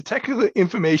Technical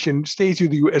information stays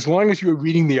with you as long as you're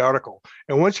reading the article.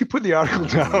 And once you put the article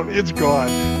down, it's gone.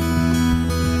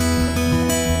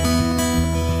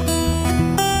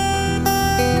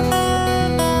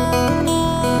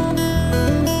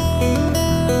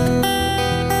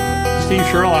 Steve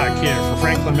Sherlock here for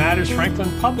Franklin Matters, Franklin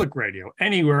Public Radio,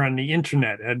 anywhere on the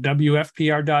internet at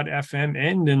WFPR.FM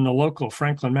and in the local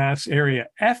Franklin, Mass area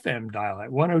FM dial at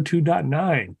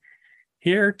 102.9.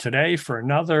 Here today for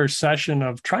another session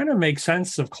of trying to make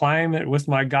sense of climate with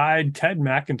my guide, Ted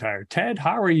McIntyre. Ted,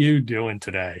 how are you doing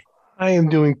today? I am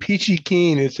doing peachy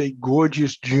keen. It's a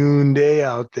gorgeous June day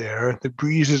out there. The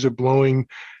breezes are blowing.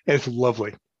 It's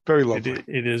lovely. Very lovely.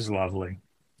 It is lovely.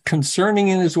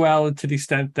 Concerning as well to the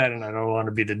extent that, and I don't want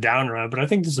to be the downer on it, but I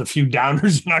think there's a few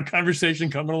downers in our conversation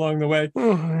coming along the way.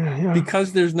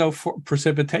 Because there's no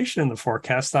precipitation in the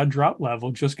forecast. Our drought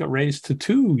level just got raised to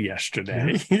 2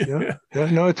 yesterday.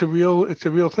 No, it's a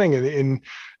real thing. And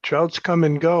droughts come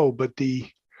and go, but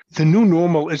the new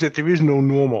normal is that there is no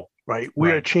normal. Right. We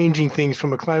are changing things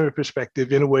from a climate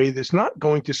perspective in a way that's not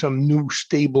going to some new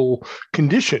stable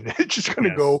condition. It's just going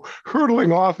to go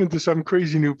hurtling off into some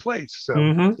crazy new place. So,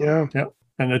 And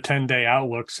the 10-day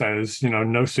outlook says,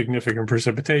 no significant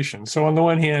precipitation. So on the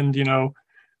one hand,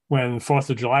 when 4th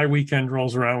of July weekend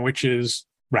rolls around, which is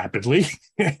rapidly,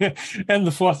 and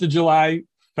the 4th of July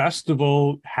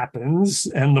festival happens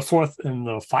and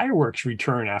the fireworks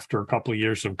return after a couple of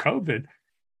years of COVID,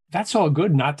 that's all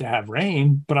good not to have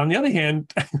rain, but on the other hand,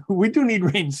 we do need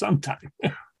rain sometime.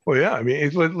 Well, yeah. I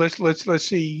mean, let's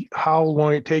see how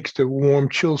long it takes to warm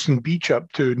Chilson Beach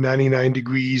up to 99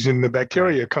 degrees and the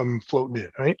bacteria come floating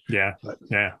in, right? Yeah.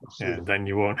 Then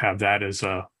you won't have that as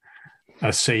a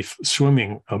safe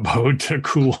swimming abode to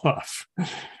cool off.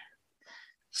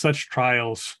 Such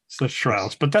trials.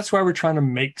 But that's why we're trying to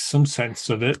make some sense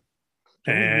of it.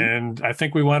 And I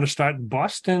think we want to start.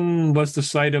 Boston was the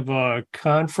site of a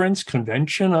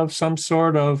convention of some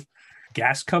sort of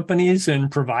gas companies and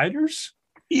providers.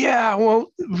 Yeah,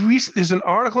 well, there's an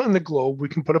article in the Globe we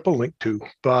can put up a link to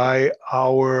by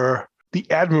the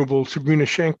admirable Sabrina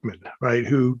Shankman, right,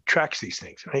 who tracks these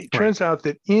things. Right? It turns out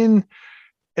that and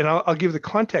I'll give the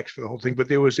context for the whole thing, but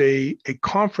there was a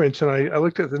conference, and I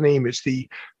looked at the name. It's the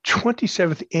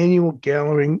 27th annual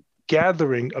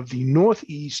gathering of the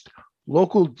Northeast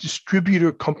Local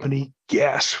Distributor Company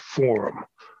Gas Forum.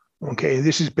 Okay,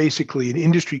 this is basically an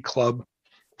industry club.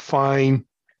 Fine,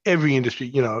 every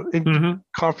industry,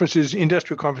 conferences,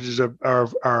 industrial conferences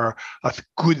are a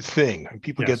good thing.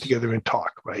 People get together and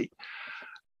talk, right?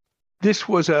 This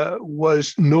was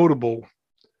notable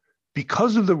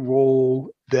because of the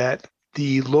role that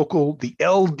the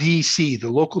LDC, the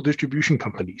local distribution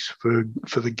companies for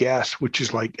the gas, which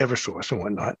is like Eversource and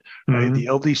whatnot, right? The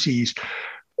LDCs.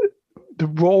 The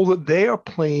role that they are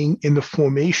playing in the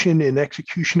formation and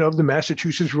execution of the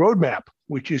Massachusetts Roadmap,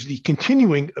 which is the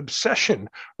continuing obsession,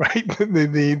 right?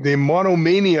 the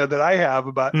monomania that I have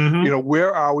about,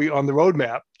 where are we on the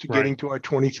roadmap to getting to our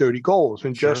 2030 goals?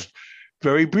 And just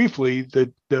very briefly,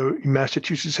 the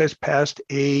Massachusetts has passed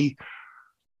a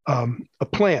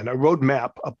plan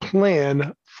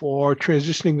for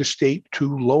transitioning the state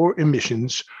to lower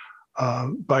emissions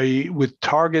with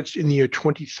targets in the year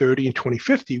 2030 and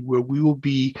 2050, where we will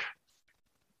be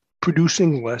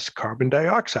producing less carbon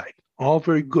dioxide. All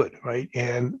very good, right?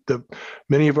 And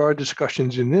many of our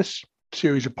discussions in this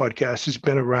series of podcasts has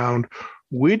been around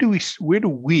where do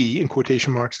we, in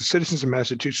quotation marks, the citizens of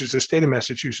Massachusetts, the state of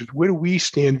Massachusetts, where do we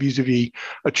stand vis-a-vis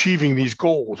achieving these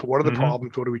goals? What are the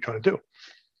problems? What are we trying to do?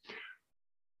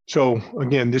 So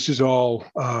again, this is all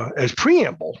as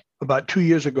preamble. About 2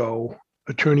 years ago,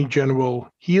 Attorney General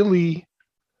Healey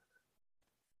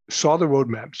saw the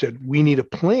roadmap, said we need a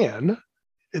plan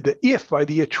that if by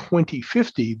the year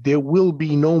 2050, there will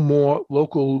be no more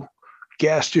local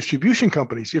gas distribution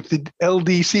companies, if the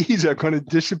LDCs are going to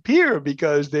disappear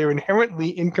because they're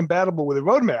inherently incompatible with the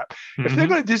roadmap. If they're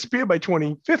going to disappear by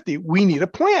 2050, we need a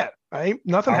plan, right?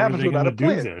 Nothing happens without a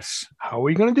plan. How are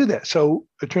we going to do that? So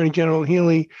Attorney General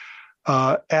Healey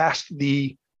asked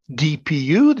the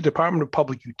DPU, the Department of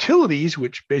Public Utilities,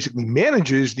 which basically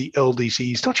manages the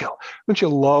LDCs. Don't you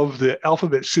love the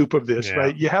alphabet soup of this,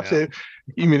 right? You have to,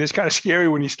 it's kind of scary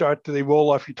when they roll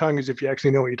off your tongue as if you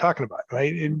actually know what you're talking about,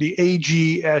 right? And the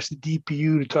AG asked the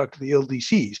DPU to talk to the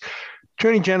LDCs.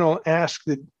 Attorney General asked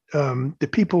the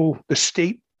people, the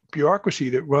state bureaucracy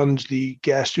that runs the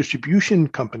gas distribution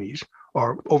companies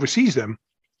or oversees them,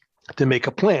 to make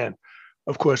a plan.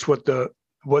 Of course, what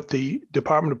the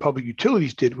Department of Public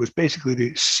Utilities did was basically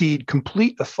to cede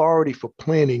complete authority for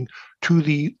planning to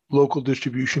the local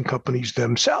distribution companies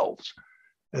themselves.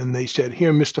 And they said,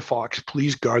 here, Mr. Fox,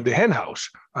 please guard the hen house.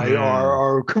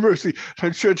 Or conversely,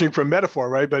 I'm searching for a metaphor,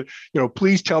 right? But,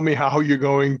 please tell me how you're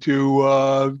going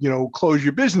to, close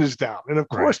your business down. And of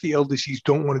course, the LDCs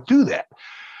don't want to do that.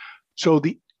 So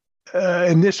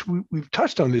and this, we've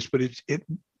touched on this, but it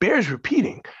bears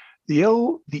repeating. The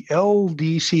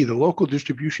LDC, the local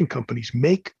distribution companies,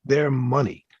 make their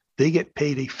money. They get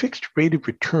paid a fixed rate of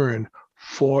return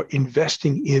for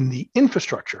investing in the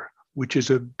infrastructure, which is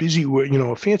a busy word,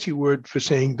 a fancy word for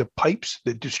saying the pipes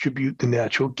that distribute the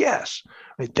natural gas.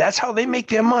 Right? That's how they make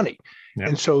their money. Yep.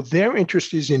 And so their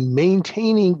interest is in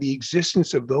maintaining the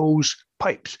existence of those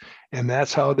pipes. And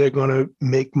that's how they're going to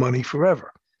make money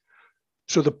forever.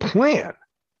 So the plan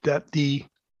that the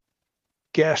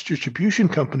gas distribution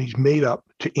companies made up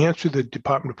to answer the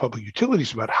Department of Public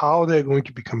Utilities about how they're going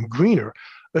to become greener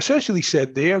essentially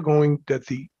said that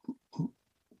the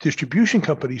distribution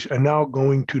companies are now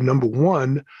going to, number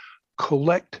one,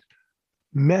 collect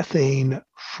methane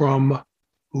from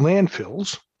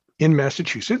landfills in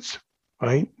Massachusetts,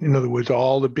 right? In other words,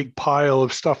 all the big pile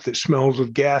of stuff that smells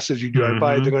of gas as you drive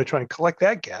by, they're going to try and collect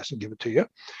that gas and give it to you.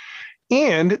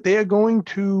 And they are going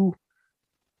to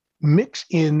mix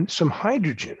in some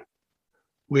hydrogen,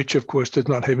 which of course does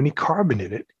not have any carbon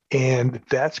in it. And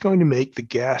that's going to make the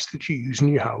gas that you use in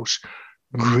your house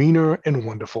greener and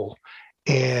wonderful.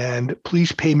 And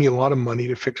please pay me a lot of money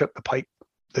to fix up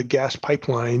the gas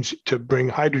pipelines to bring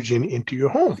hydrogen into your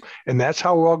home. And that's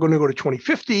how we're all going to go to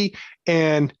 2050.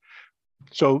 And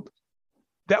so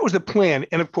that was the plan.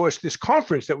 And of course, this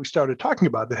conference that we started talking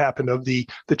about that happened of the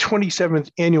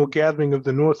 27th annual gathering of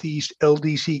the Northeast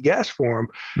LDC Gas Forum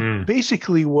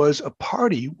basically was a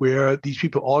party where these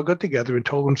people all got together and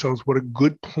told themselves what a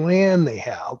good plan they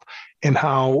have and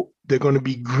how they're going to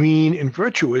be green and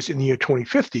virtuous in the year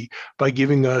 2050 by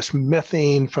giving us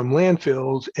methane from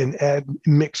landfills and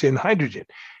mix in hydrogen.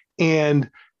 And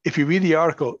if you read the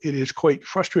article, it is quite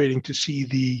frustrating to see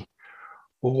the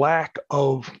lack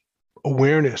of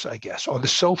awareness, I guess, or the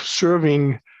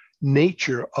self-serving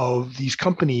nature of these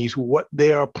companies, what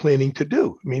they are planning to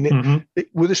do. I mean,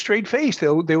 with a straight face, they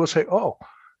will say, oh,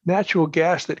 natural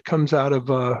gas that comes out of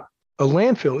a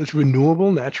landfill is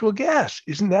renewable natural gas.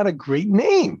 Isn't that a great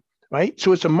name, right?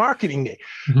 So it's a marketing name.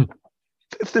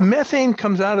 If the methane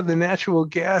comes out of the natural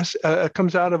gas,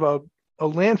 comes out of a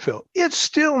landfill, it's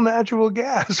still natural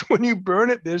gas. When you burn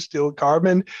it, there's still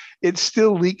carbon. It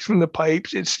still leaks from the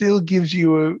pipes. It still gives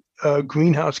you a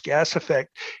greenhouse gas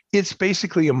effect. It's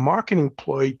basically a marketing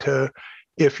ploy to,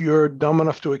 if you're dumb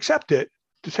enough to accept it,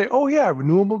 to say, oh yeah,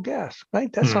 renewable gas,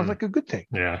 right? That sounds like a good thing.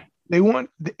 Yeah. They want,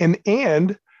 and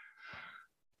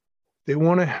they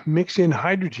want to mix in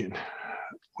hydrogen,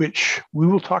 which we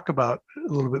will talk about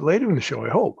a little bit later in the show, I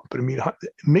hope. But I mean,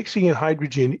 mixing in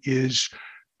hydrogen is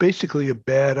basically a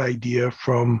bad idea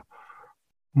from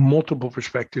multiple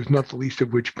perspectives, not the least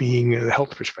of which being a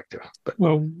health perspective. But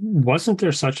wasn't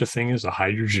there such a thing as a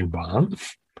hydrogen bomb?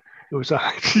 There was a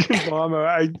hydrogen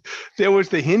bomb. There was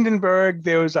the Hindenburg.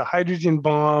 There was a hydrogen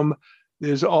bomb.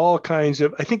 There's all kinds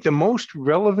of, I think maybe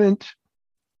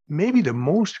the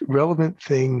most relevant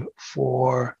thing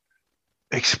for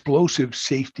explosive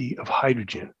safety of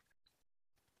hydrogen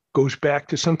goes back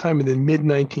to sometime in the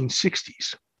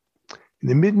mid-1960s.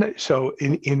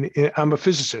 I'm a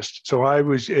physicist. So I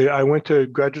went to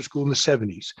graduate school in the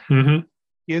 70s.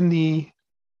 In the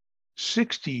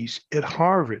 60s at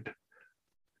Harvard,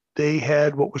 they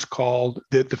had what was called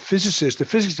the physics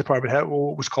department had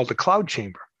what was called the cloud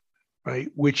chamber, right?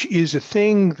 Which is a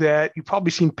thing that you've probably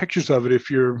seen pictures of it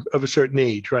if you're of a certain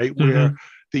age, right? Where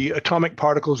the atomic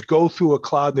particles go through a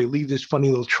cloud, they leave this funny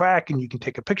little track, and you can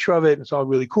take a picture of it, and it's all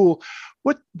really cool.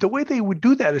 The way they would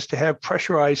do that is to have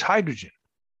pressurized hydrogen,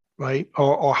 right?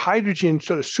 Or hydrogen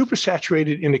sort of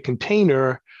supersaturated in a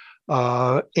container,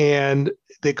 and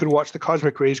they could watch the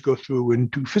cosmic rays go through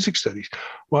and do physics studies.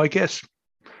 Well, I guess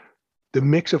the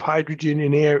mix of hydrogen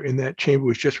and air in that chamber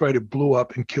was just right. It blew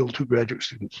up and killed 2 graduate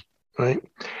students, right?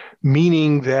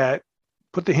 Meaning that,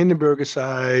 put the Hindenburg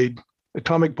aside,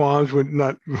 atomic bombs we're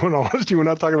not talking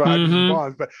about hydrogen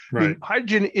bombs, but I mean,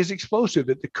 hydrogen is explosive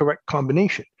at the correct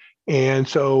combination. And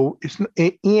so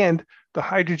and the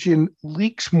hydrogen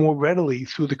leaks more readily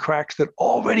through the cracks that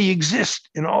already exist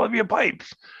in all of your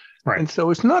pipes. Right. And so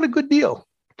it's not a good deal.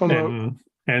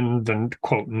 And the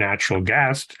quote natural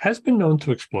gas has been known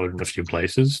to explode in a few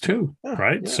places too,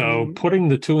 right? Yeah, so putting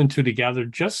the two and two together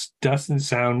just doesn't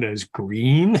sound as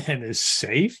green and as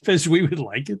safe as we would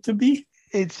like it to be.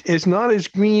 It's not as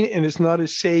green and it's not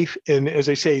as safe. And as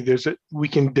I say, we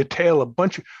can detail a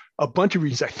bunch of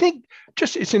reasons. I think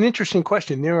it's an interesting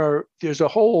question. There's a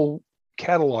whole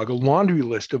catalog, a laundry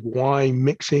list of why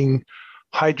mixing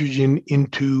hydrogen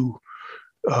into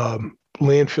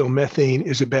landfill methane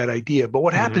is a bad idea. But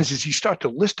what happens is you start to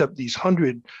list up these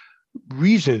 100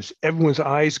 reasons, everyone's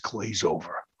eyes glaze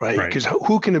over, right? Because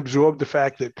who can absorb the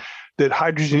fact that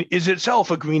hydrogen is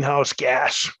itself a greenhouse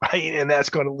gas, right? And that's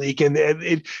going to leak, and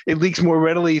it leaks more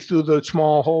readily through the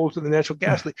small holes in the natural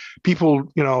gas leak. People,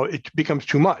 it becomes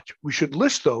too much. We should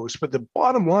list those, but the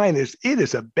bottom line is it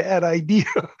is a bad idea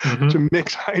to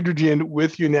mix hydrogen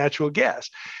with your natural gas.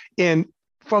 And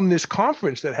from this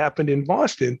conference that happened in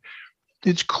Boston,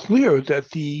 it's clear that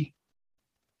the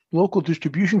local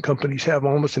distribution companies have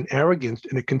almost an arrogance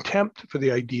and a contempt for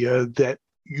the idea that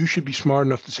you should be smart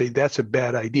enough to say that's a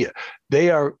bad idea. They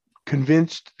are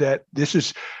convinced that this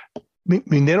is, they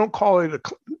don't call it,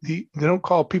 they don't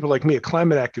call people like me a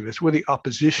climate activist. We're the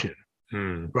opposition,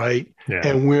 right? Yeah.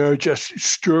 And we're just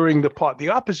stirring the pot.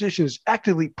 The opposition is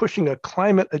actively pushing a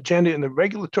climate agenda in the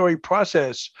regulatory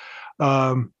process.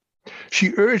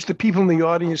 She urged the people in the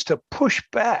audience to push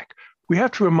back. We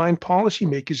have to remind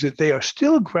policymakers that they are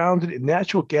still grounded in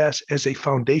natural gas as a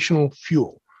foundational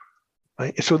fuel.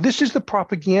 Right? So this is the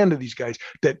propaganda of these guys,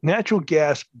 that natural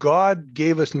gas, God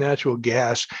gave us natural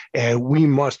gas and we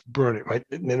must burn it. Right?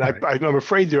 And I'm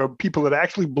afraid there are people that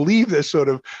actually believe this sort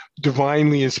of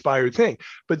divinely inspired thing.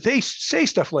 But they say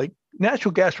stuff like,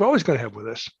 natural gas we're always going to have with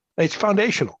us. It's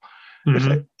foundational.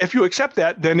 If you accept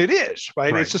that, then it is,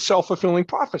 right? It's a self-fulfilling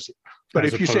prophecy. But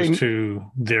as if you say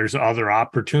there's other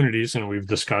opportunities, and we've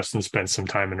discussed and spent some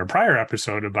time in a prior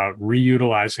episode about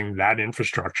reutilizing that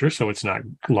infrastructure so it's not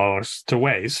lost to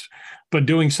waste, but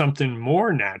doing something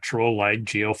more natural like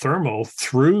geothermal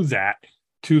through that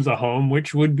to the home,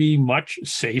 which would be much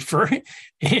safer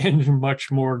and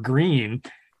much more green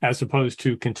as opposed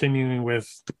to continuing with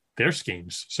their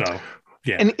schemes. So,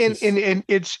 yeah. And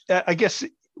it's, I guess,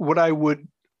 what I would,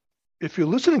 if you're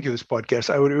listening to this podcast,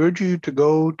 I would urge you to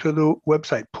go to the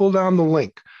website, pull down the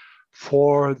link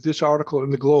for this article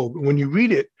in the Globe. When you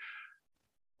read it,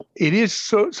 it is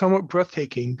somewhat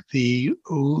breathtaking. The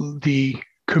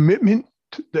commitment,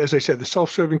 as I said, the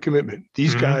self-serving commitment.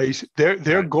 These guys,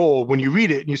 their goal, when you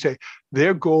read it and you say,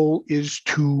 their goal is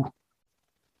to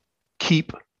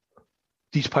keep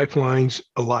these pipelines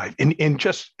alive. And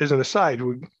just as an aside,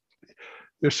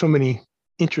 there's so many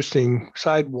interesting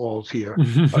sidewalls here,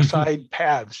 side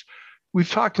paths. We've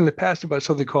talked in the past about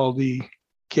something called the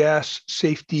Gas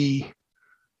Safety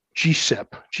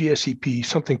GSEP,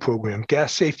 something program,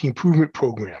 Gas Safety Improvement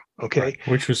Program, okay? Right.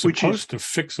 Which was supposed to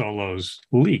fix all those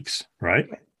leaks, right?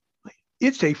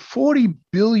 It's a $40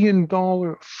 billion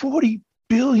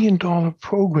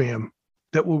program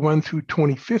that will run through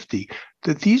 2050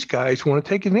 that these guys want to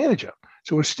take advantage of.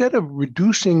 So instead of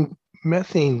reducing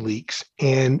methane leaks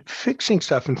and fixing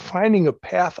stuff and finding a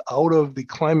path out of the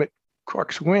climate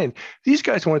crux we're in, these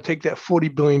guys want to take that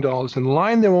 $40 billion and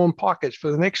line their own pockets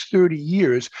for the next 30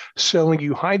 years selling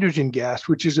you hydrogen gas,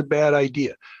 which is a bad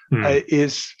idea. I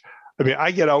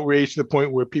get outraged to the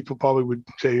point where people probably would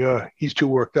say, he's too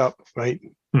worked up, right?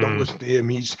 Don't listen to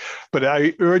him. But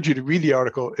I urge you to read the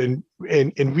article and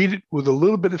read it with a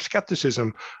little bit of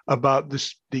skepticism about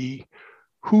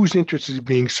whose interest is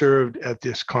being served at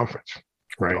this conference.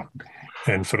 Right.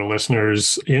 And for the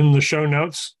listeners, in the show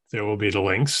notes, there will be the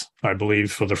links. I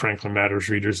believe for the Franklin Matters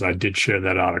readers, I did share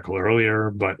that article earlier,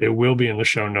 but it will be in the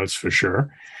show notes for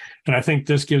sure. And I think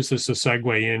this gives us a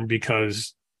segue in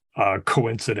because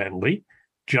coincidentally,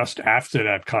 just after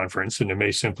that conference, and it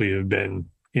may simply have been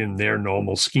in their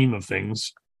normal scheme of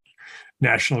things,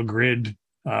 National Grid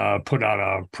put out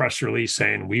a press release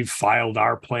saying we've filed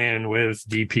our plan with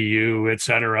DPU, et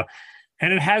cetera.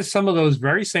 And it has some of those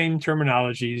very same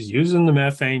terminologies, using the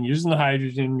methane, using the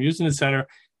hydrogen, using et cetera.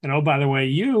 And oh, by the way,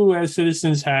 you as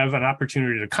citizens have an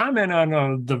opportunity to comment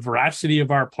on the veracity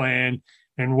of our plan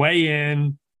and weigh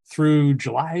in through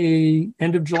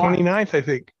end of July. 29th, I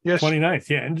think. Yes. 29th,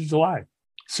 yeah, end of July.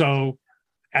 So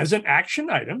as an action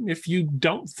item, if you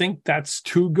don't think that's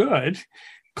too good,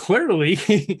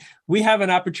 clearly we have an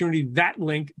opportunity, that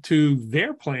link to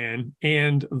their plan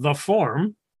and the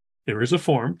form. There is a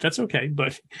form, that's okay,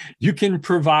 but you can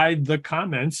provide the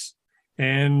comments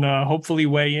and hopefully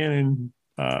weigh in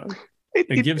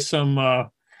and give some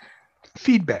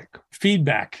feedback.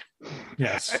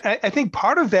 Yes. I think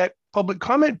part of that public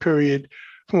comment period,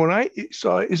 from what I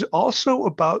saw, is also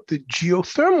about the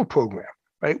geothermal program,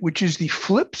 right? Which is the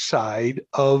flip side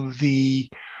of the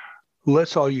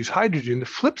let's all use hydrogen. The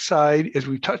flip side, as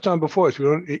we touched on before,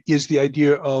 is the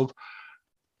idea of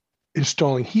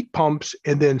installing heat pumps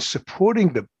and then supporting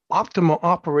the optimal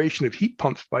operation of heat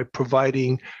pumps by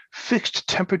providing fixed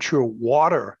temperature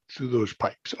water through those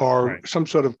pipes or some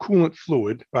sort of coolant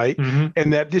fluid, right? Mm-hmm.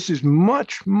 And that this is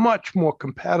much, much more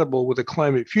compatible with a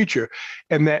climate future.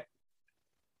 And that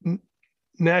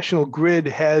National Grid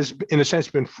has, in a sense,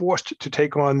 been forced to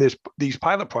take on these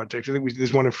pilot projects. I think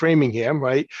there's one in Framingham,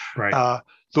 right? Right.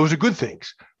 Those are good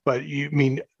things. But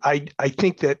I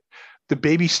think that the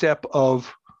baby step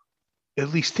of at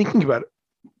least thinking about it,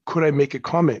 could I make a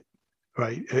comment,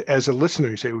 right? As a listener,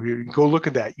 you say, well, go look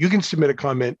at that. You can submit a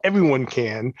comment. Everyone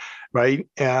can, right?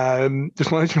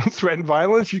 As long as you don't threaten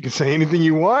violence, you can say anything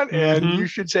you want. And you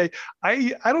should say,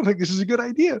 I don't think this is a good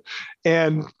idea.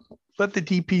 And let the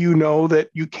DPU know that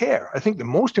you care. I think the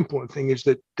most important thing is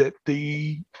that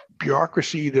the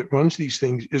bureaucracy that runs these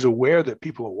things is aware that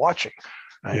people are watching.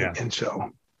 Right? Yeah. And so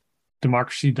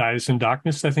democracy dies in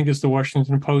darkness, I think, is the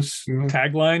Washington Post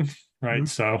tagline. Right.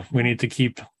 So we need to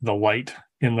keep the light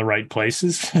in the right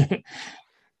places.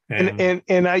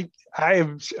 and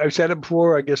I've said it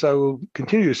before, I guess I will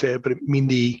continue to say it, but I mean,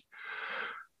 the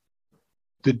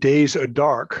days are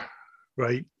dark,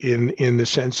 right, in the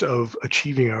sense of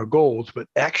achieving our goals, but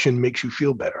action makes you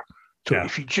feel better. So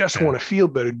if you just want to feel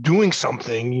better doing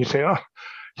something, you say,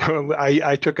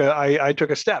 I took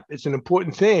a step. It's an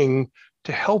important thing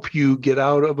to help you get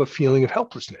out of a feeling of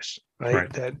helplessness,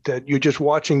 right? That you're just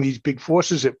watching these big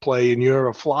forces at play and you're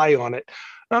a fly on it.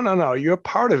 No, you're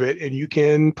part of it and you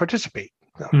can participate.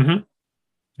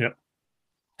 Yep,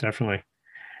 definitely.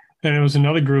 And it was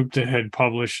another group that had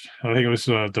published, I think it was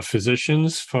the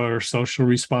Physicians for Social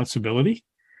Responsibility.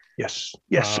 Yes.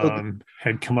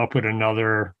 Had come up with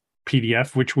another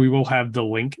PDF, which we will have the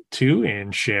link to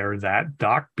and share that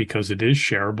doc because it is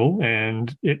shareable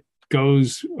and it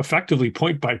goes effectively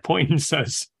point by point and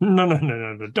says, no,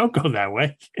 don't go that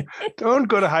way. Don't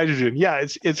go to hydrogen. Yeah,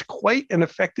 it's quite an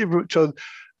effective route. So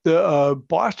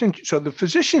the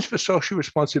Physicians for Social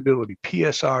Responsibility,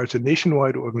 PSR, is a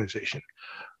nationwide organization,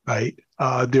 right?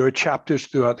 There are chapters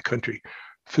throughout the country.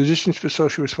 Physicians for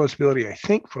Social Responsibility, I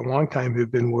think, for a long time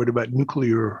have been worried about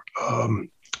nuclear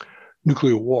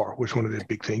war was one of their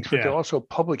big things, but they're also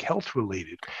public health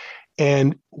related.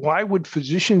 And why would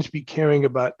physicians be caring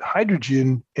about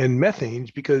hydrogen and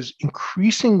methanes? Because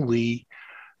increasingly,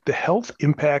 the health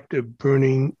impact of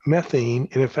burning methane,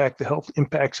 and in fact, the health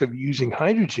impacts of using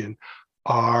hydrogen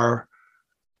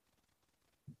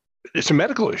it's a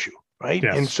medical issue, right?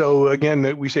 Yes. And so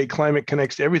again, we say climate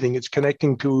connects to everything. It's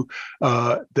connecting to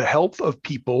the health of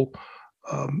people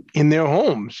in their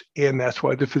homes. And that's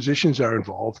why the physicians are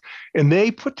involved. And they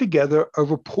put together a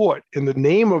report, and the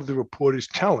name of the report is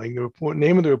telling. The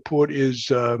name of the report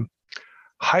is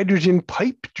Hydrogen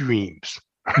Pipe Dreams.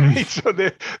 Right? So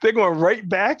they're going right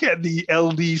back at the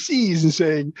LDCs and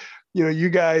saying, you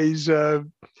guys,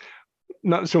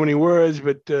 not so many words,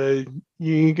 but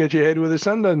you get your head where the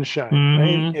sun doesn't shine.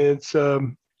 Right? It's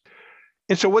so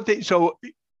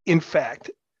in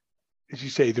fact, as you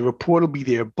say, the report will be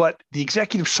there, but the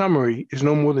executive summary is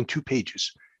no more than 2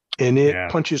 pages, and it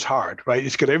punches hard, right?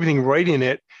 It's got everything right in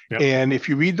it. Yep. And if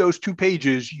you read those 2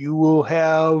 pages, you will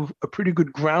have a pretty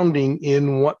good grounding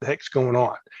in what the heck's going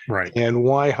on, right? And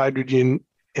why hydrogen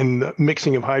and the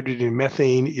mixing of hydrogen and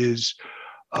methane is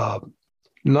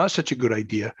not such a good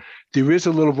idea. There is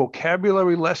a little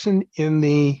vocabulary lesson in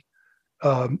the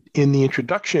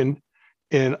introduction,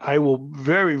 and I will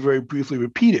very, very briefly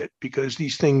repeat it because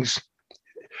these things.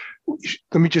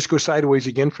 Let me just go sideways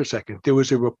again for a second. There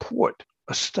was a report,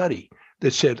 a study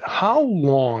that said, how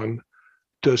long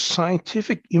does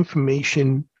scientific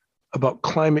information about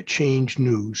climate change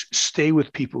news stay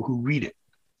with people who read it,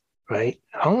 right?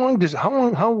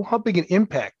 How big an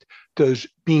impact does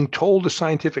being told a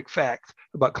scientific fact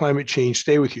about climate change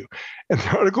stay with you? And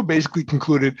the article basically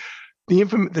concluded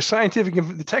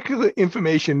the technical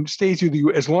information stays with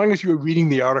you as long as you're reading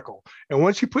the article. And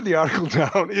once you put the article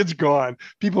down, it's gone.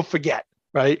 People forget,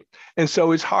 right? And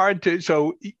so it's hard to,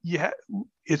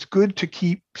 it's good to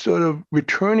keep sort of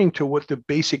returning to what the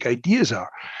basic ideas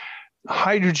are.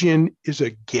 Hydrogen is a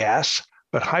gas,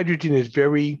 but hydrogen is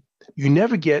you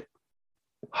never get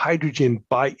hydrogen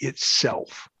by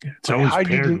itself. It's always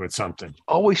paired with something.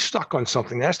 Always stuck on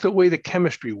something. That's the way the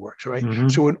chemistry works, right?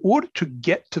 So in order to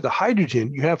get to the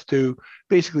hydrogen, you have to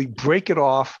basically break it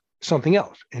off something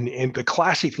else. And the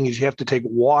classic thing is you have to take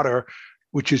water,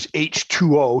 which is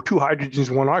H2O, 2 hydrogens,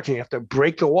 1 oxygen. You have to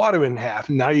break the water in half,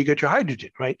 and now you get your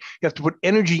hydrogen, right? You have to put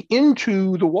energy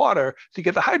into the water to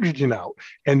get the hydrogen out.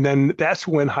 And then that's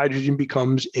when hydrogen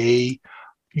becomes a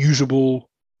usable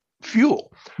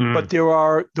fuel. But there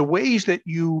are the ways that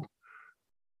you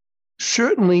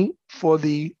certainly for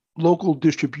the local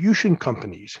distribution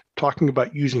companies talking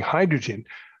about using hydrogen,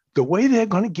 the way they're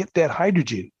going to get that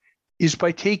hydrogen is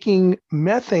by taking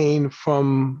methane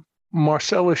from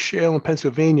Marcellus Shale in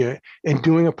Pennsylvania and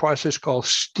doing a process called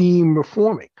steam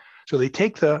reforming. So they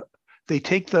take the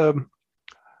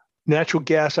natural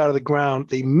gas out of the ground,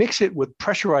 they mix it with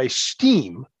pressurized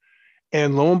steam,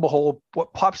 and lo and behold,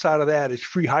 what pops out of that is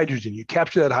free hydrogen. You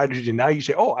capture that hydrogen. Now you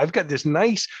say, oh, I've got this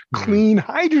nice, clean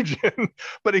hydrogen,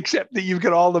 but except that you've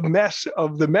got all the mess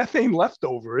of the methane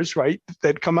leftovers, right,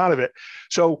 that come out of it.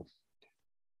 So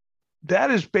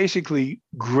that is basically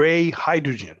gray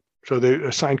hydrogen. So they're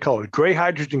assigned color. Gray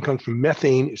hydrogen comes from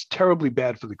methane. It's terribly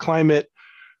bad for the climate.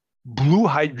 Blue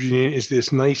hydrogen is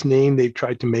this nice name they've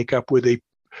tried to make up where the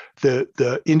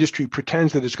industry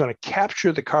pretends that it's going to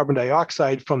capture the carbon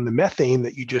dioxide from the methane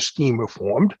that you just steam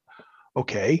reformed.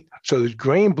 Okay, so there's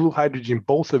gray and blue hydrogen,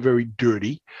 both are very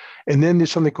dirty. And then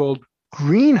there's something called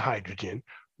green hydrogen,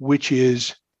 which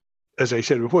is, as I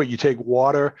said before, you take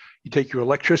water, you take your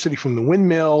electricity from the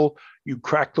windmill, you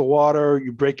crack the water,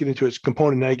 you break it into its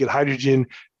component, now you get hydrogen.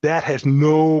 That has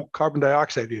no carbon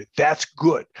dioxide in it. That's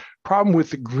good. Problem with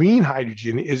the green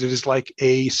hydrogen is it is like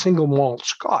a single malt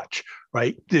scotch,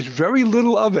 right? There's very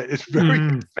little of it. It's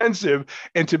very expensive.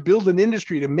 And to build an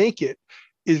industry to make it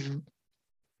is,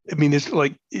 I mean, it's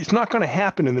not going to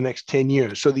happen in the next 10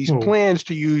 years. So these plans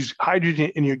to use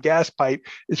hydrogen in your gas pipe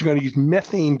is going to use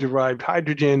methane-derived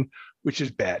hydrogen, which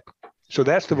is bad. So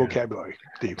that's the vocabulary,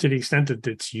 Steve. To the extent that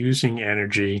it's using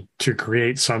energy to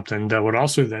create something that would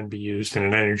also then be used in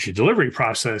an energy delivery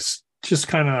process, just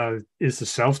kind of is a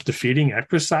self-defeating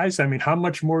exercise. I mean, how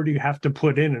much more do you have to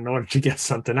put in order to get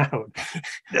something out?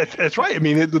 That's right. I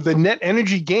mean, the net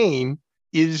energy gain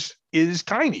is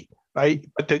tiny, right?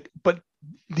 But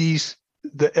the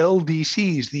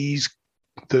LDCs,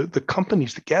 the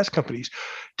companies, the gas companies,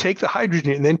 take the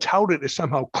hydrogen and then tout it as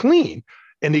somehow clean,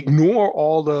 and ignore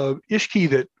all the ishki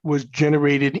that was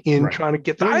generated in trying to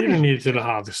get the hydrogen. You don't need to know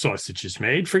how the sausage is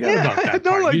made. Forget about that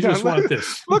part. Like you just want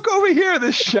this. Look over here,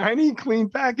 this shiny, clean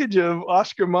package of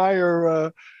Oscar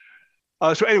Mayer.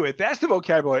 So anyway, that's the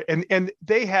vocabulary. And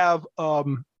they have a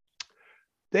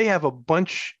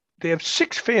bunch. They have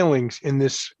 6 failings in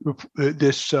this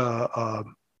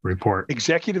report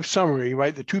executive summary,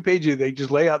 right? The 2 pages, they just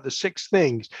lay out the 6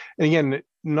 things. And again,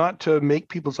 not to make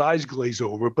people's eyes glaze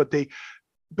over, but they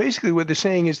basically what they're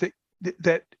saying is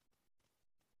that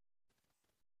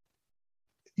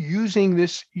using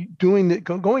this,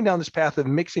 going down this path of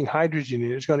mixing hydrogen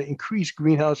in is going to increase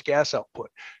greenhouse gas output,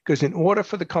 because in order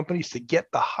for the companies to get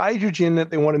the hydrogen that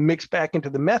they want to mix back into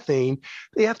the methane,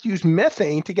 they have to use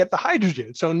methane to get the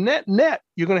hydrogen. So net,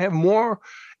 you're going to have more,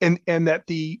 and that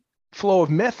the flow of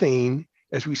methane,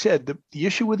 as we said, the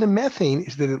issue with the methane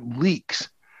is that it leaks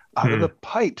out of the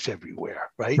pipes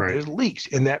everywhere, right? There's leaks,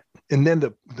 and then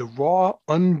the raw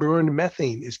unburned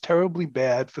methane is terribly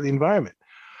bad for the environment.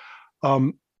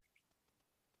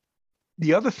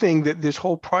 The other thing that this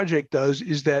whole project does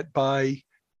is that by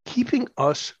keeping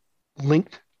us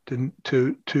linked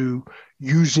to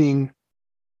using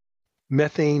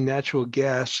methane, natural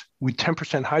gas with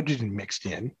 10% hydrogen mixed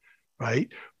in, right,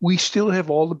 we still have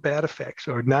all the bad effects,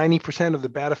 or 90% of the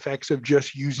bad effects of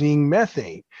just using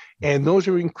methane. And those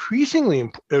are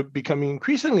becoming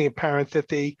increasingly apparent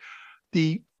that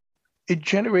it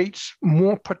generates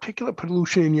more particulate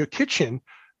pollution in your kitchen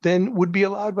than would be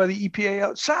allowed by the EPA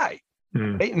outside.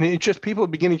 Right? And it's just people are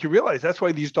beginning to realize that's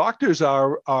why these doctors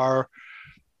are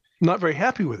not very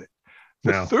happy with it.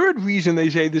 The third reason they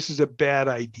say this is a bad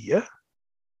idea,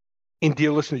 and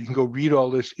dear listener, you can go read all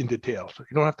this in detail. So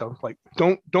you don't have to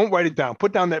don't write it down.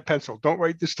 Put down that pencil. Don't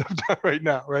write this stuff down right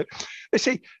now, right? They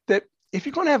say that if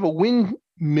you're going to have a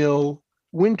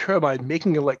wind turbine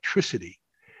making electricity,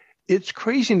 it's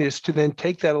craziness to then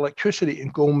take that electricity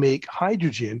and go make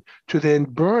hydrogen to then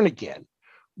burn again.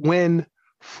 When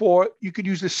you could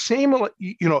use the same,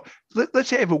 let's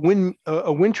say I have a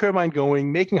wind turbine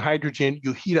going, making hydrogen,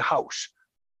 you heat a house,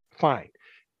 fine.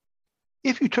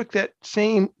 If you took that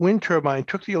same wind turbine,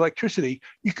 took the electricity,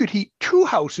 you could heat 2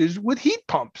 houses with heat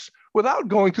pumps without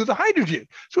going through the hydrogen.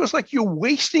 So it's like you're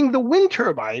wasting the wind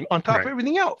turbine on top of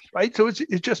everything else, right? So it's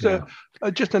just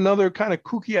just another kind of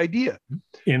kooky idea.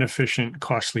 Inefficient,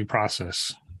 costly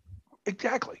process.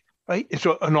 Exactly. Right.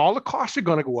 And all the costs are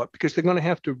going to go up because they're going to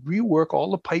have to rework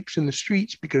all the pipes in the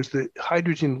streets because the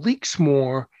hydrogen leaks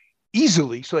more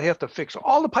easily. So they have to fix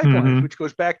all the pipelines, which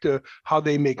goes back to how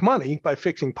they make money by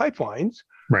fixing pipelines.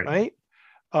 Right.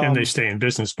 And they stay in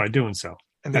business by doing so,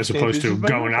 as opposed to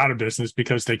going out of business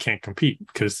because they can't compete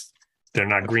because they're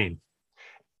not green.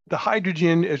 The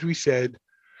hydrogen, as we said,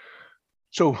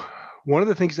 so one of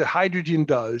the things that hydrogen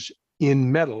does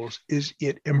in metals is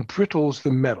it embrittles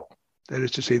the metal. That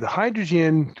is to say, the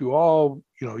hydrogen through all,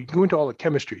 you can go into all the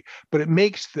chemistry, but it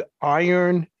makes the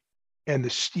iron and the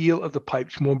steel of the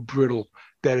pipes more brittle.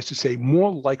 That is to say,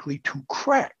 more likely to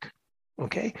crack.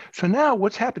 Okay. So now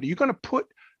what's happening? You're going to put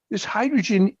this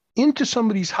hydrogen into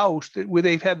somebody's house where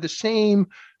they've had the same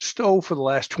stove for the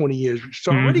last 20 years, which is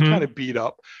already kind of beat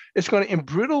up. It's going to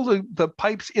embrittle the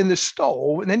pipes in the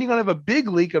stove, and then you're going to have a big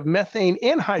leak of methane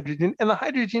and hydrogen, and the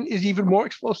hydrogen is even more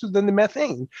explosive than the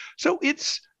methane. So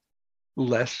it's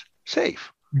less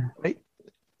safe, right?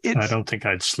 I don't think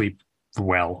I'd sleep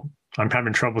well. I'm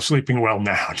having trouble sleeping well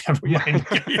now.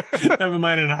 Never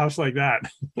mind in a house like that.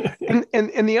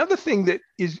 and the other thing that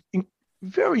is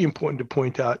very important to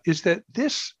point out is that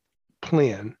this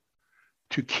plan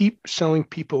to keep selling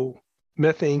people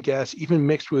methane gas, even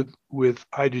mixed with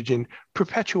hydrogen,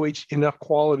 perpetuates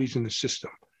inequalities in the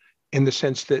system, in the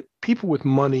sense that people with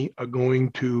money are going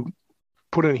to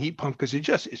put in a heat pump because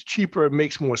it's cheaper, it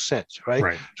makes more sense,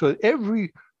 right? So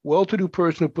every well-to-do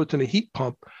person who puts in a heat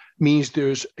pump means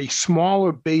there's a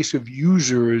smaller base of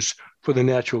users for the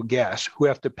natural gas who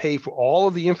have to pay for all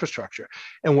of the infrastructure.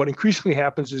 And what increasingly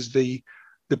happens is the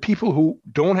people who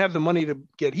don't have the money to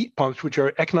get heat pumps, which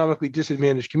are economically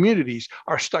disadvantaged communities,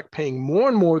 are stuck paying more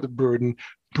and more of the burden,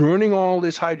 burning all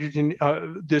this hydrogen,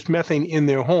 this methane in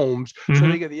their homes. So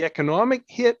they get the economic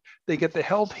hit, they get the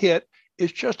health hit.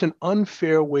 It's just an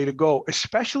unfair way to go,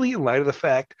 especially in light of the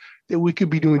fact that we could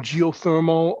be doing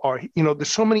geothermal or, there's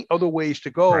so many other ways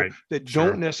to go that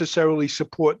don't necessarily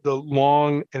support the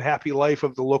long and happy life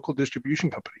of the local distribution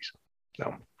companies.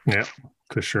 So, yeah,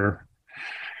 for sure.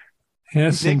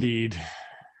 Yes, indeed.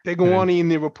 They go on in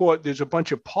the report, there's a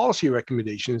bunch of policy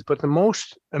recommendations, but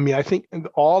I think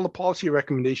all the policy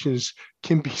recommendations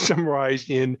can be summarized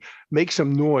in make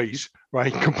some noise,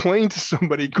 right? Complain to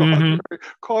somebody,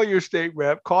 call your state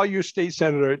rep, call your state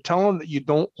senator, tell them that you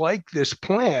don't like this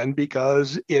plan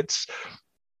because it's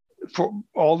for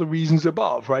all the reasons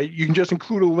above, right? You can just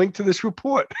include a link to this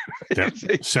report.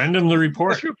 Send them the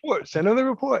report. Send them the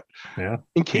report. Yeah.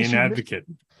 In case be an advocate.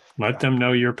 Let them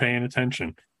know you're paying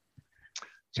attention.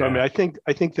 So, I think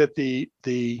that the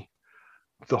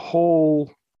whole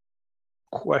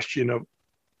question of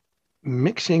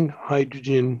mixing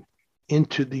hydrogen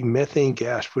into the methane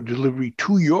gas for delivery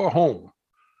to your home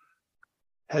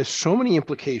has so many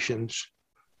implications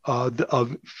it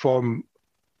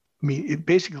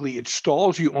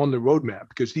stalls you on the roadmap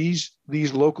because these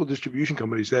local distribution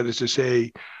companies, that is to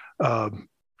say,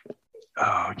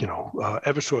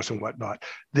 Eversource and whatnot,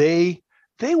 they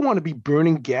want to be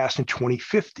burning gas in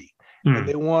 2050. And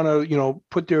they want to,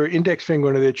 put their index finger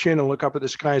under their chin and look up at the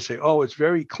sky and say, oh, it's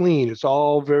very clean. It's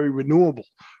all very renewable.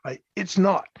 Right? It's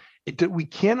not. We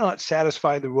cannot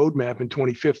satisfy the roadmap in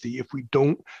 2050 if we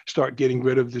don't start getting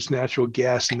rid of this natural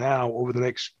gas now over the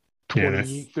next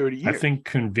 20, 30 years. I think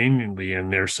conveniently in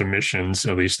their submissions,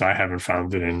 at least I haven't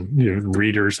found it in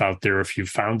readers out there, if you've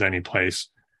found any place,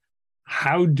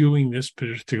 how doing this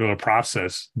particular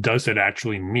process, does it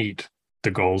actually meet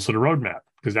the goals of the roadmap?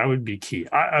 Because that would be key.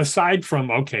 Aside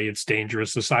from, okay, it's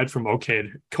dangerous, aside from, okay, it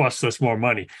costs us more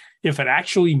money. If it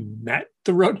actually met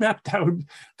the roadmap,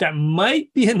 that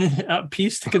might be a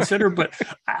piece to consider. But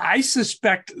I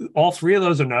suspect all three of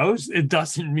those are no's. It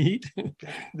doesn't meet.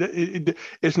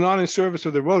 It's not in service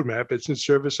of the roadmap. It's in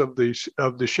service of the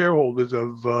shareholders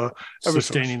of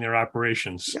sustaining their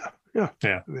operations. Yeah.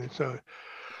 So,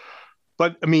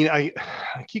 but I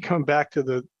keep coming back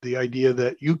to the idea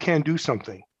that you can do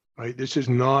something. Right. This is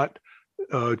not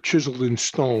chiseled in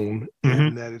stone,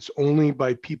 and that it's only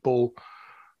by people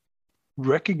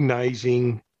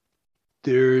recognizing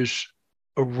there's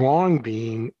a wrong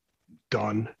being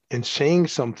done and saying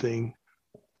something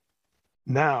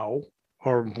now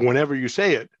or whenever you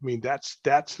say it.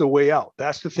 That's the way out.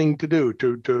 That's the thing to do.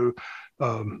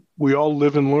 We all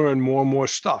live and learn more and more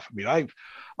stuff. I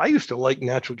used to like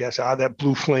natural gas. That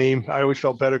blue flame. I always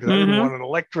felt better because I didn't want an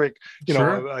electric,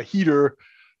 a heater.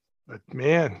 But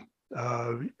man,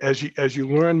 as you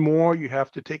learn more, you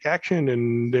have to take action,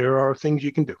 and there are things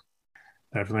you can do.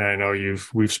 Definitely, I know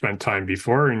we've spent time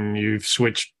before, and you've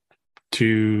switched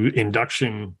to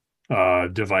induction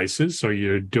devices, so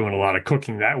you're doing a lot of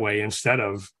cooking that way instead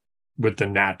of with the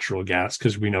natural gas,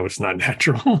 because we know it's not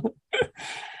natural.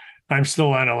 I'm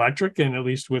still on electric, and at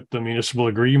least with the municipal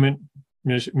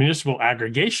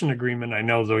aggregation agreement, I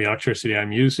know the electricity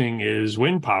I'm using is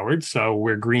wind powered, so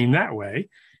we're green that way.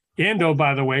 And, oh,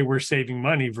 by the way, we're saving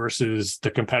money versus the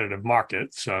competitive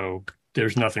market. So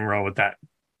there's nothing wrong with that.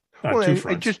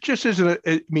 Just as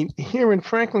here in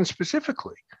Franklin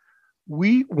specifically,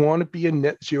 we want to be a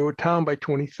net zero town by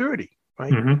 2030.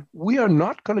 right? Mm-hmm. We are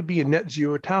not going to be a net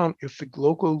zero town if the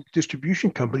local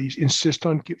distribution companies insist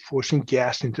on forcing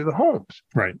gas into the homes,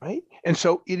 Right. right? And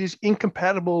so it is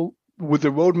incompatible with the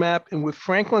roadmap and with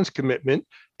Franklin's commitment.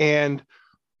 And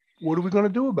what are we going to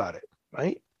do about it,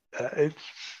 right?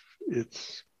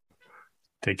 It's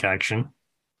Take action,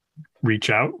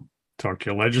 reach out, talk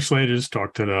to your legislators,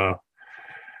 talk to the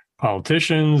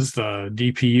politicians, the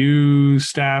DPU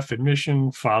staff,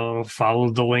 admission, follow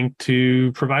the link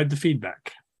to provide the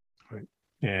feedback. Right.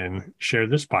 And share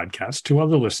this podcast to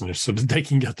other listeners so that they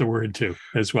can get the word too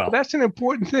as well. That's an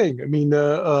important thing. I mean,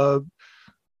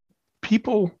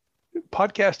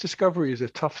 podcast discovery is a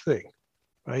tough thing,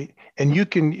 right? And you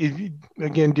can,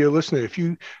 again, dear listener, if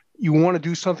you want to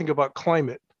do something about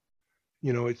climate,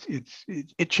 it's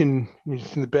itching,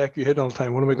 it's in the back of your head all the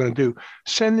time. What am I going to do?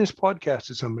 Send this podcast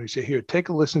to somebody. Say, here, take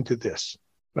a listen to this,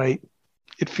 right?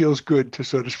 It feels good to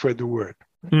sort of spread the word.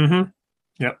 Mm-hmm.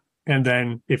 Yep. And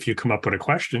then if you come up with a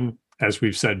question, as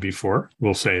we've said before,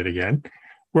 we'll say it again,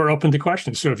 we're open to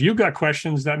questions. So if you've got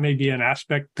questions, that may be an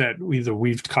aspect that either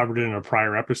we've covered in a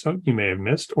prior episode you may have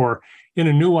missed, or in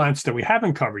a nuance that we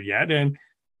haven't covered yet. And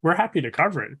we're happy to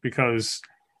cover it, because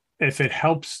if it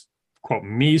helps, quote,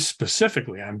 me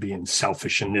specifically, I'm being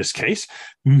selfish in this case,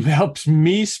 helps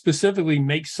me specifically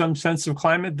make some sense of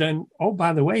climate, then, oh,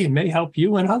 by the way, it may help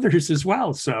you and others as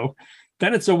well. So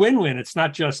then it's a win-win. It's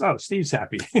not just, oh, Steve's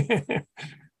happy.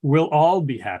 We'll all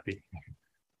be happy.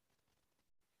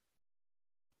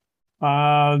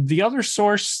 The other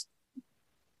source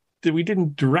that we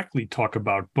didn't directly talk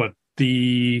about, but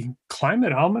the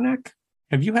Climate Almanac,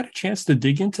 have you had a chance to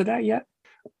dig into that yet?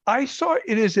 I saw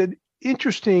it as an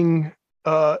interesting,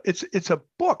 it's a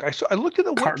book. I looked at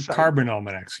the website. Carbon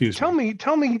Almanac, excuse me.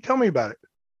 Tell me about it.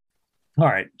 All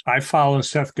right. I follow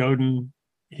Seth Godin.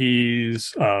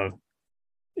 He's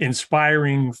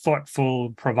inspiring,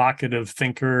 thoughtful, provocative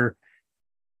thinker,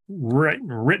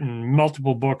 written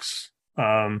multiple books,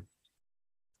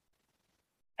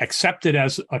 accepted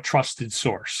as a trusted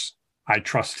source. I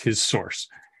trust his source.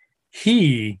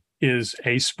 He is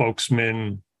a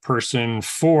spokesman person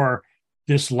for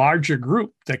this larger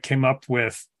group that came up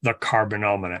with the Carbon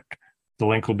Almanac. The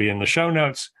link will be in the show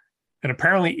notes. It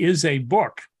apparently is a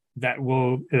book that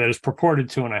is purported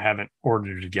to, and I haven't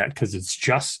ordered it yet because it's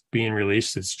just being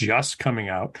released, it's just coming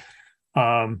out,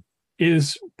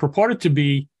 is purported to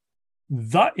be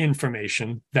the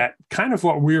information that kind of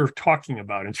what we're talking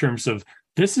about in terms of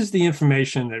this is the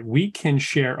information that we can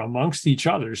share amongst each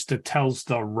others that tells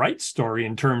the right story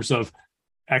in terms of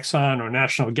Exxon or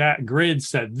National Grid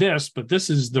said this, but this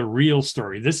is the real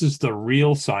story. This is the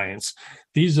real science.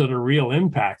 These are the real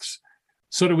impacts,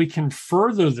 so that we can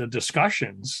further the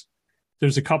discussions.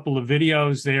 There's a couple of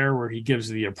videos there where he gives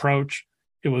the approach.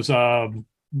 It was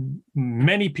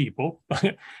many people.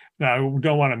 I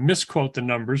don't want to misquote the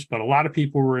numbers, but a lot of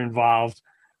people were involved.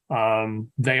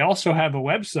 They also have a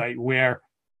website where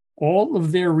all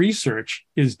of their research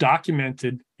is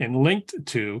documented and linked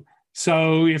to.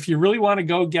 So if you really want to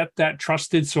go get that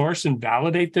trusted source and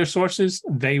validate their sources,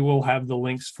 they will have the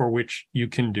links for which you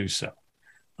can do so.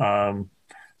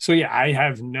 So yeah, I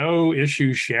have no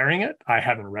issue sharing it. I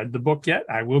haven't read the book yet.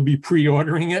 I will be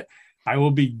pre-ordering it. I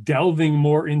will be delving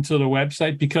more into the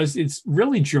website because it's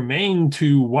really germane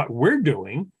to what we're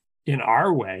doing in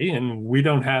our way. And we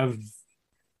don't have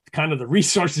kind of the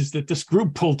resources that this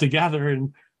group pulled together.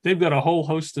 And they've got a whole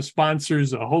host of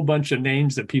sponsors, a whole bunch of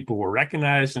names that people will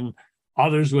recognize, and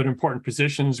others with important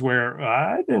positions where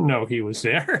I didn't know he was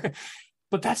there.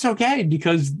 But that's okay,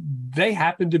 because they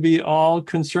happen to be all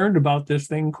concerned about this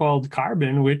thing called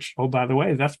carbon, which, oh, by the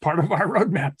way, that's part of our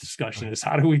roadmap discussion is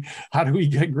how do we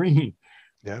get green?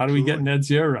 Yeah, how do we get net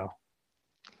zero?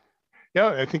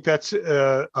 Yeah, I think that's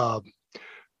a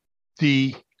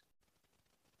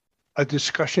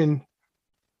discussion,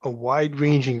 a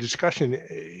wide-ranging discussion.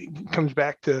 It comes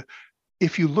back to,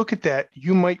 if you look at that,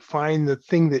 you might find the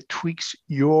thing that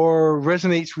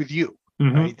resonates with you.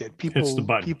 Mm-hmm. Right, that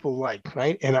people like,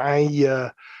 right? And I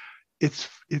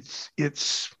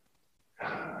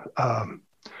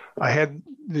had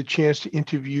the chance to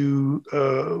interview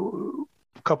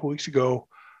a couple of weeks ago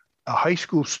a high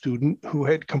school student who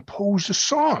had composed a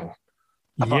song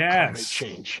about climate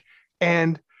change,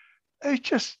 and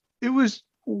it was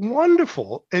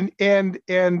wonderful and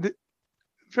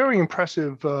very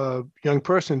impressive young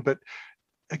person. But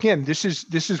again, this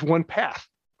is one path.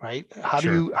 Right? How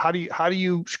do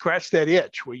you scratch that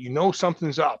itch where you know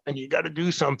something's up and you got to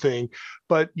do something,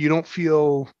 but you don't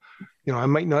feel I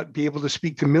might not be able to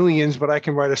speak to millions, but I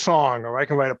can write a song, or I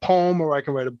can write a poem, or I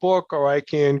can write a book, or I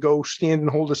can go stand and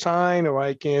hold a sign, or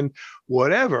I can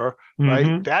whatever,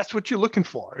 right? That's what you're looking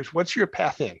for, is what's your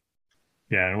path in.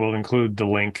 Yeah, and we'll include the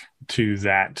link to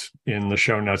that in the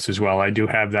show notes as well. I do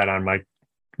have that on my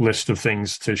list of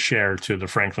things to share to the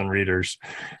Franklin Readers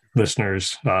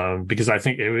listeners, because I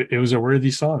think it was a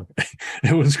worthy song.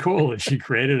 It was cool, and she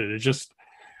created it. It just,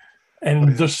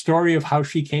 and the story of how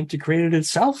she came to create it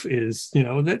itself is,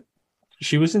 that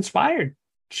she was inspired.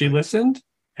 She listened,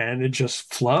 and it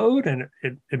just flowed, and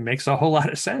it makes a whole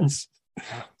lot of sense.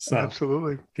 So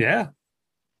absolutely, yeah,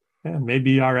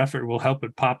 maybe our effort will help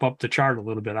it pop up the chart a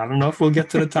little bit. I don't know if we'll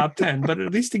get to the top 10, but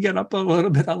at least to get up a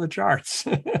little bit on the charts.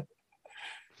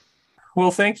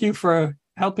 Well, thank you for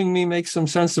helping me make some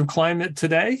sense of climate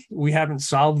today. We haven't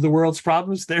solved the world's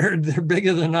problems. They're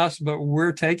bigger than us, but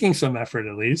we're taking some effort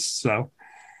at least. So,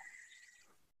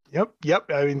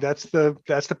 Yep. I mean, that's the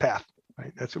path,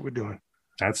 right? That's what we're doing.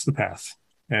 That's the path.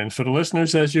 And for the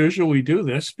listeners, as usual, we do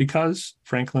this because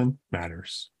Franklin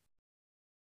matters.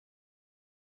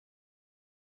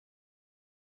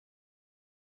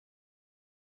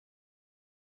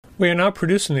 We are now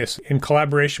producing this in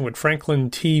collaboration with Franklin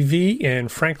TV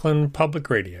and Franklin Public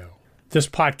Radio. This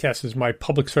podcast is my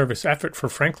public service effort for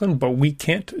Franklin, but we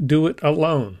can't do it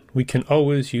alone. We can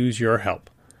always use your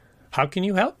help. How can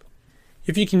you help?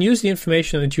 If you can use the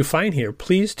information that you find here,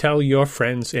 please tell your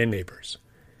friends and neighbors.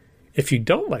 If you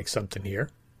don't like something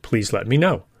here, please let me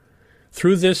know.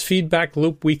 Through this feedback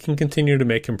loop, we can continue to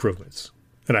make improvements.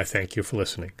 And I thank you for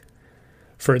listening.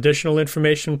 For additional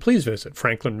information, please visit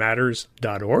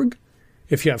franklinmatters.org.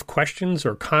 If you have questions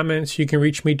or comments, you can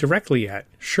reach me directly at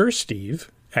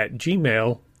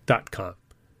suresteve@gmail.com.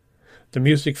 The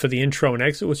music for the intro and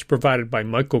exit was provided by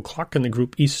Michael Clark and the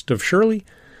group East of Shirley.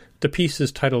 The piece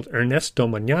is titled Ernesto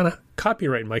Mañana,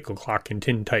 copyright Michael Clark and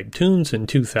Tintype Tunes in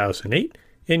 2008,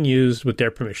 and used with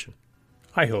their permission.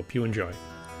 I hope you enjoy.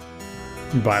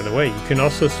 By the way, you can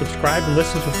also subscribe and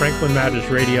listen to Franklin Matters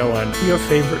Radio on your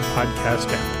favorite podcast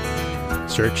app.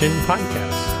 Search in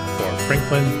podcasts for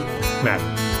Franklin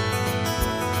Matters.